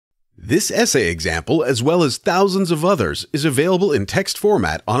This essay example, as well as thousands of others, is available in text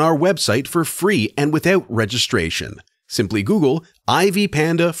format on our website for free and without registration. Simply Google Ivy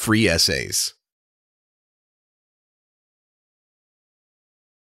Panda Free Essays.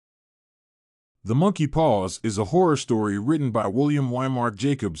 The Monkey Paws is a horror story written by William Waymark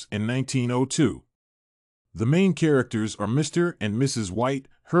Jacobs in 1902. The main characters are Mr. and Mrs. White,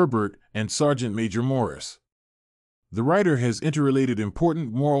 Herbert, and Sergeant Major Morris. The writer has interrelated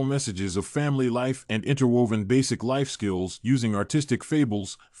important moral messages of family life and interwoven basic life skills using artistic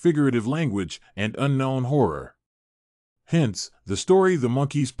fables, figurative language, and unknown horror. Hence, the story The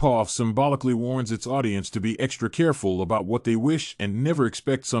Monkey's Paw symbolically warns its audience to be extra careful about what they wish and never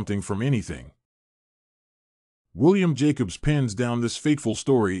expect something from anything. William Jacobs pens down this fateful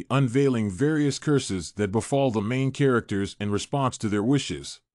story, unveiling various curses that befall the main characters in response to their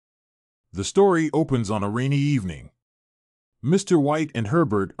wishes. The story opens on a rainy evening. Mr. White and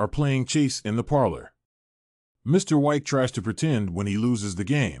Herbert are playing chase in the parlor. Mr. White tries to pretend when he loses the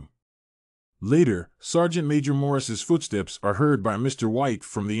game. Later, Sergeant Major Morris's footsteps are heard by Mr. White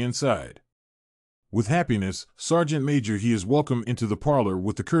from the inside. With happiness, Sergeant Major he is welcomed into the parlor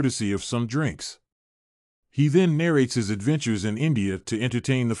with the courtesy of some drinks. He then narrates his adventures in India to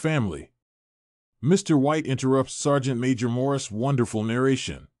entertain the family. Mr. White interrupts Sergeant Major Morris' wonderful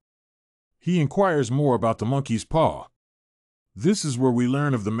narration. He inquires more about the monkey's paw. This is where we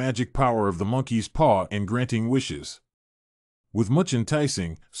learn of the magic power of the monkey's paw in granting wishes. With much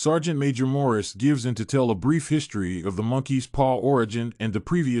enticing, Sergeant Major Morris gives in to tell a brief history of the monkey's paw origin and the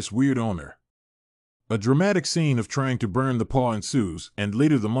previous weird owner. A dramatic scene of trying to burn the paw ensues, and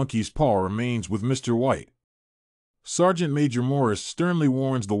later the monkey's paw remains with Mr. White. Sergeant Major Morris sternly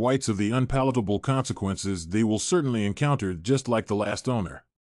warns the Whites of the unpalatable consequences they will certainly encounter, just like the last owner.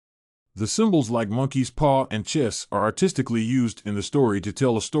 The symbols like monkey's paw and chess are artistically used in the story to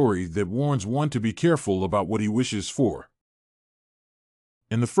tell a story that warns one to be careful about what he wishes for.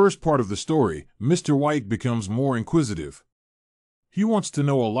 In the first part of the story, Mr. White becomes more inquisitive. He wants to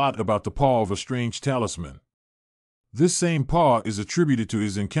know a lot about the paw of a strange talisman. This same paw is attributed to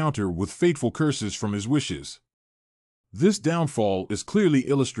his encounter with fateful curses from his wishes. This downfall is clearly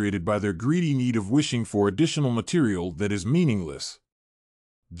illustrated by their greedy need of wishing for additional material that is meaningless.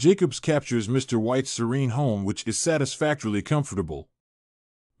 Jacobs captures Mr. White's serene home, which is satisfactorily comfortable.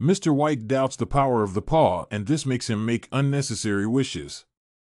 Mr. White doubts the power of the paw, and this makes him make unnecessary wishes.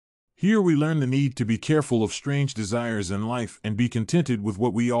 Here we learn the need to be careful of strange desires in life and be contented with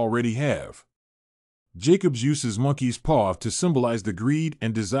what we already have. Jacobs uses monkey's paw to symbolize the greed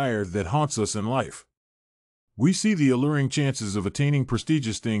and desire that haunts us in life. We see the alluring chances of attaining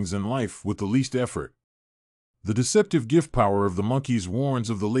prestigious things in life with the least effort. The deceptive gift power of the monkeys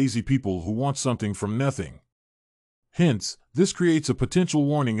warns of the lazy people who want something from nothing. Hence, this creates a potential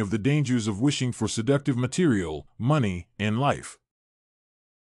warning of the dangers of wishing for seductive material, money, and life.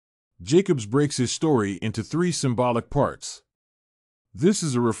 Jacobs breaks his story into 3 symbolic parts. This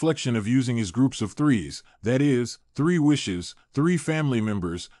is a reflection of using his groups of threes, that is, 3 wishes, 3 family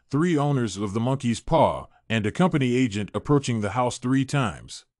members, 3 owners of the monkey's paw, and a company agent approaching the house 3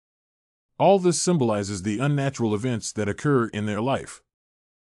 times. All this symbolizes the unnatural events that occur in their life.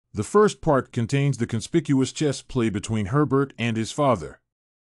 The first part contains the conspicuous chess play between Herbert and his father.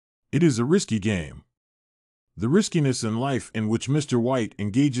 It is a risky game. The riskiness in life in which Mr. White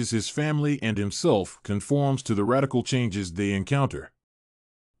engages his family and himself conforms to the radical changes they encounter.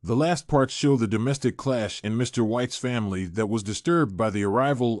 The last parts show the domestic clash in Mr. White's family that was disturbed by the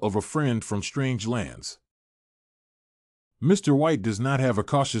arrival of a friend from strange lands. Mr. White does not have a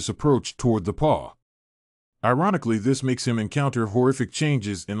cautious approach toward the paw. Ironically, this makes him encounter horrific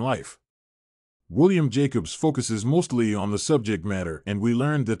changes in life. William Jacobs focuses mostly on the subject matter, and we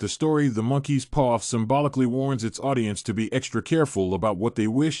learn that the story The Monkey's Paw symbolically warns its audience to be extra careful about what they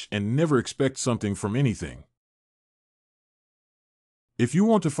wish and never expect something from anything. If you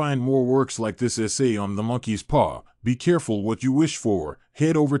want to find more works like this essay on The Monkey's Paw, be careful what you wish for,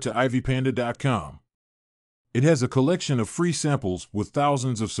 head over to ivypanda.com. It has a collection of free samples with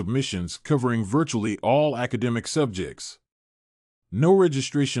thousands of submissions covering virtually all academic subjects. No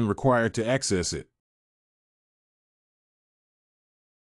registration required to access it.